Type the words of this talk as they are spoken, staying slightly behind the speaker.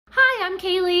I'm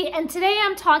Kaylee, and today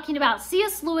I'm talking about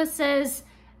C.S. Lewis's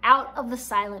Out of the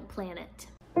Silent Planet.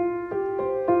 The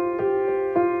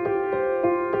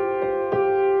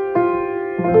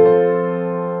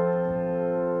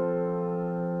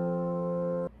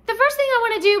first thing I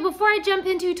want to do before I jump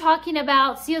into talking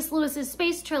about C.S. Lewis's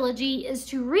space trilogy is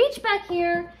to reach back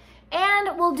here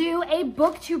and we'll do a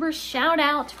Booktuber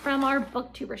Shoutout from our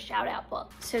Booktuber Shoutout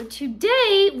book. So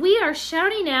today we are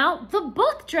shouting out the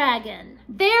Book Dragon.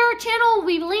 Their channel will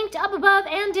be linked up above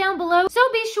and down below, so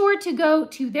be sure to go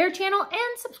to their channel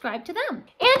and subscribe to them. And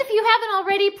if you haven't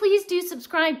already, please do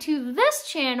subscribe to this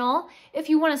channel if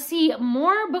you want to see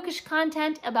more bookish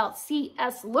content about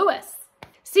C.S. Lewis.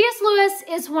 C.S. Lewis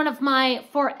is one of my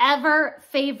forever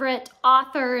favorite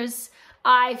authors.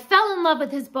 I fell in love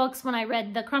with his books when I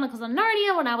read the Chronicles of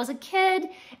Narnia when I was a kid,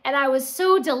 and I was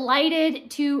so delighted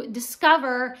to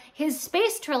discover his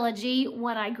space trilogy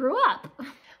when I grew up.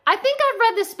 I think I've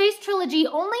read the space trilogy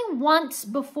only once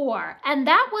before, and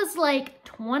that was like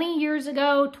 20 years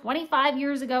ago, 25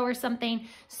 years ago or something.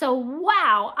 So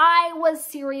wow, I was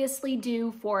seriously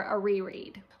due for a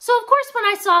reread. So of course, when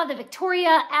I saw that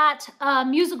Victoria at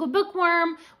Musical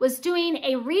Bookworm was doing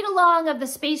a read-along of the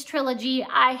space trilogy,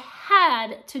 I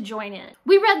had to join in.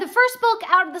 We read the first book,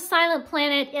 Out of the Silent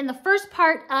Planet, in the first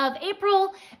part of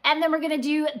April, and then we're gonna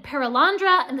do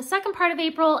Perelandra in the second part of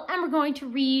April, and we're going to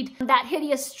read That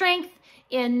Hideous Strength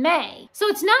in May. So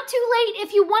it's not too late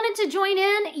if you wanted to join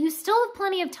in. You still have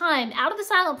plenty of time. Out of the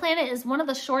Silent Planet is one of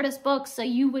the shortest books, so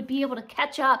you would be able to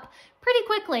catch up pretty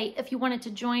quickly if you wanted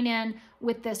to join in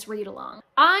with this read-along.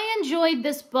 I enjoyed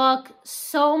this book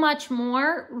so much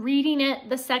more reading it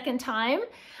the second time.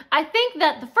 I think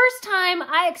that the first time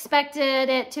I expected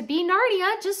it to be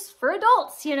Narnia just for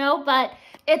adults, you know, but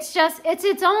it's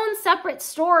its own separate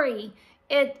story.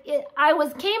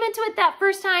 I came into it that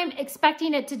first time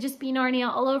expecting it to just be Narnia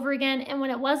all over again, and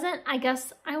when it wasn't, I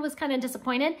guess I was kind of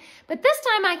disappointed. But this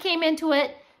time I came into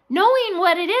it knowing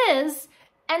what it is,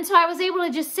 and so I was able to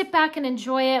just sit back and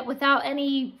enjoy it without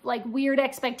any like weird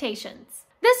expectations.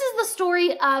 This is the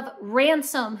story of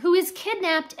Ransom, who is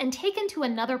kidnapped and taken to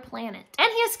another planet.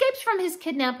 And he escapes from his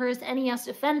kidnappers and he has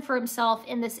to fend for himself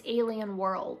in this alien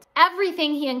world.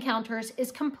 Everything he encounters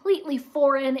is completely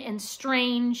foreign and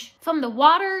strange. From the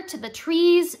water to the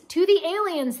trees to the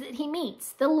aliens that he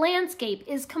meets, the landscape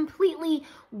is completely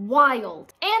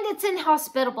wild and it's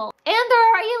inhospitable. And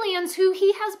there are aliens who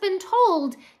he has been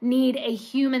told need a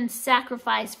human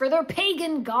sacrifice for their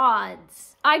pagan gods.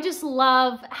 I just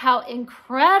love how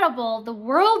incredible the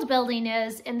world building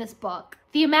is in this book.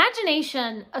 The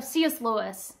imagination of C.S.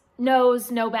 Lewis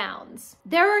knows no bounds.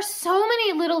 There are so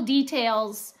many little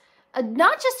details,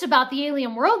 not just about the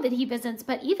alien world that he visits,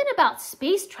 but even about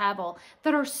space travel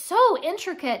that are so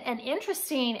intricate and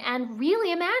interesting and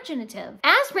really imaginative.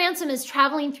 As Ransom is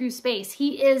traveling through space,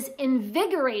 he is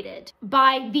invigorated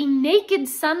by the naked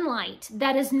sunlight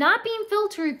that is not being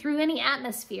filtered through any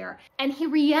atmosphere. And he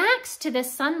reacts to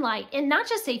this sunlight in not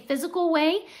just a physical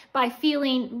way by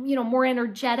feeling, you know, more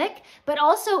energetic, but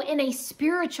also in a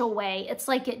spiritual way. It's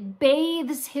like it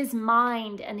bathes his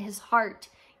mind and his heart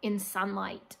in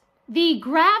sunlight. The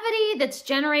gravity that's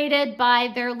generated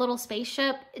by their little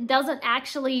spaceship doesn't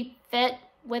actually fit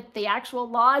with the actual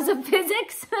laws of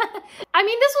physics. I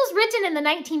mean, this was written in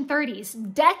the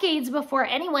 1930s, decades before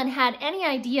anyone had any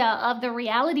idea of the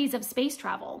realities of space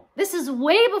travel. This is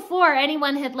way before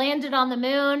anyone had landed on the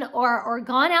moon or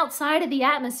gone outside of the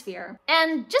atmosphere.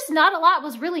 And just not a lot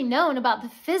was really known about the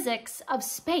physics of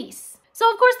space. So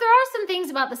of course there are some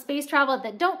things about the space travel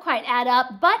that don't quite add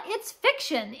up, but it's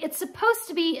fiction. It's supposed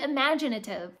to be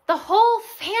imaginative. The whole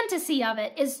fantasy of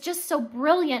it is just so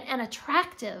brilliant and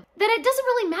attractive that it doesn't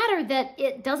really matter that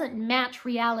it doesn't match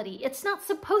reality. It's not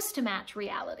supposed to match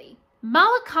reality.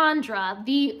 Malacandra,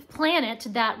 the planet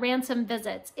that Ransom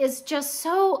visits, is just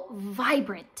so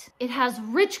vibrant. It has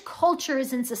rich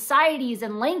cultures and societies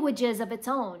and languages of its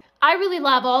own. I really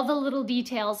love all the little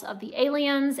details of the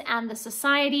aliens and the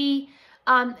society.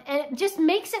 And it just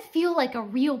makes it feel like a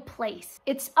real place.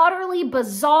 It's utterly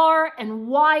bizarre and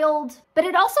wild, but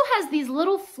it also has these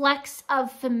little flecks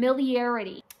of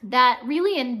familiarity that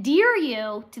really endear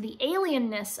you to the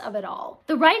alienness of it all.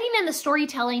 The writing and the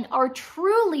storytelling are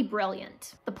truly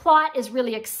brilliant. The plot is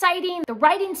really exciting. The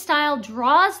writing style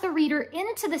draws the reader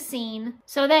into the scene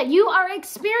so that you are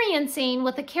experiencing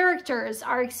what the characters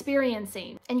are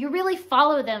experiencing, and you really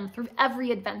follow them through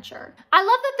every adventure. I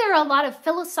love that there are a lot of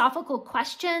philosophical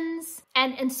questions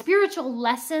and spiritual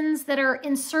lessons that are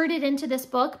inserted into this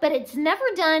book, but it's never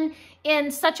done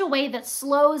in such a way that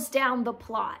slows down the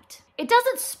plot. It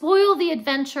doesn't spoil the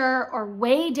adventure or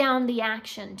weigh down the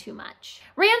action too much.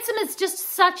 Ransom is just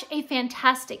such a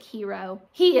fantastic hero.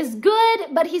 He is good,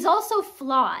 but he's also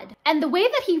flawed. And the way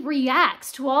that he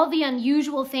reacts to all the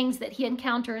unusual things that he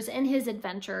encounters in his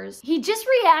adventures, he just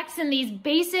reacts in these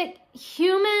basic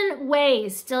human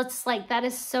ways. Just like, that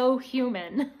is so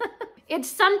human. It's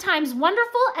sometimes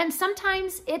wonderful and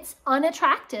sometimes it's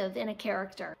unattractive in a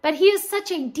character. But he is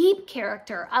such a deep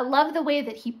character. I love the way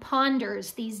that he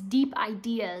ponders these deep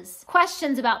ideas,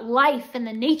 questions about life and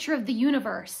the nature of the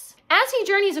universe. As he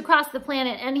journeys across the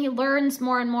planet and he learns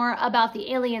more and more about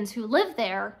the aliens who live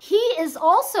there, he is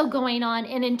also going on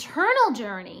an internal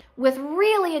journey with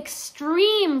really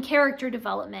extreme character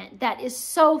development that is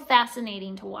so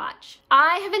fascinating to watch.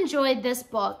 I have enjoyed this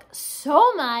book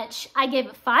so much. I gave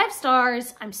it 5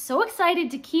 stars. I'm so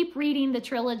excited to keep reading the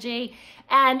trilogy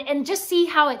and just see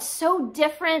how it's so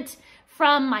different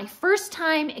from my first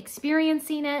time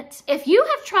experiencing it. If you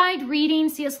have tried reading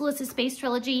C.S. Lewis's Space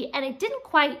Trilogy and it didn't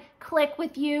quite click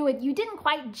with you and you didn't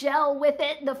quite gel with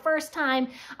it the first time,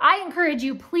 I encourage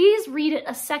you, please read it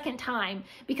a second time,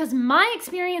 because my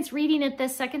experience reading it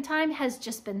this second time has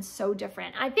just been so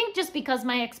different. I think just because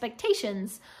my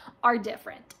expectations are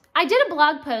different. I did a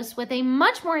blog post with a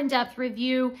much more in-depth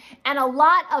review and a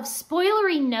lot of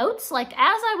spoilery notes. Like, as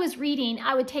I was reading,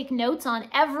 I would take notes on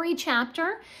every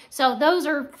chapter. So those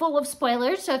are full of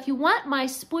spoilers. So if you want my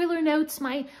spoiler notes,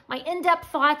 my in-depth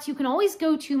thoughts, you can always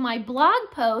go to my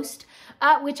blog post,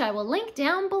 which I will link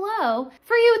down below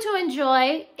for you to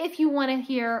enjoy if you want to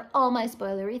hear all my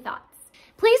spoilery thoughts.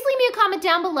 Please leave me a comment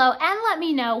down below and let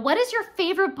me know, what is your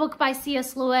favorite book by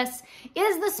C.S. Lewis?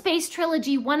 Is the Space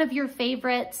Trilogy one of your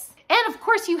favorites? And of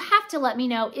course, you have to let me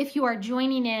know if you are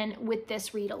joining in with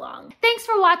this read along. Thanks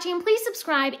for watching. Please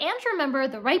subscribe and remember,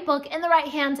 the right book in the right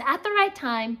hands at the right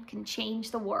time can change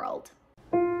the world.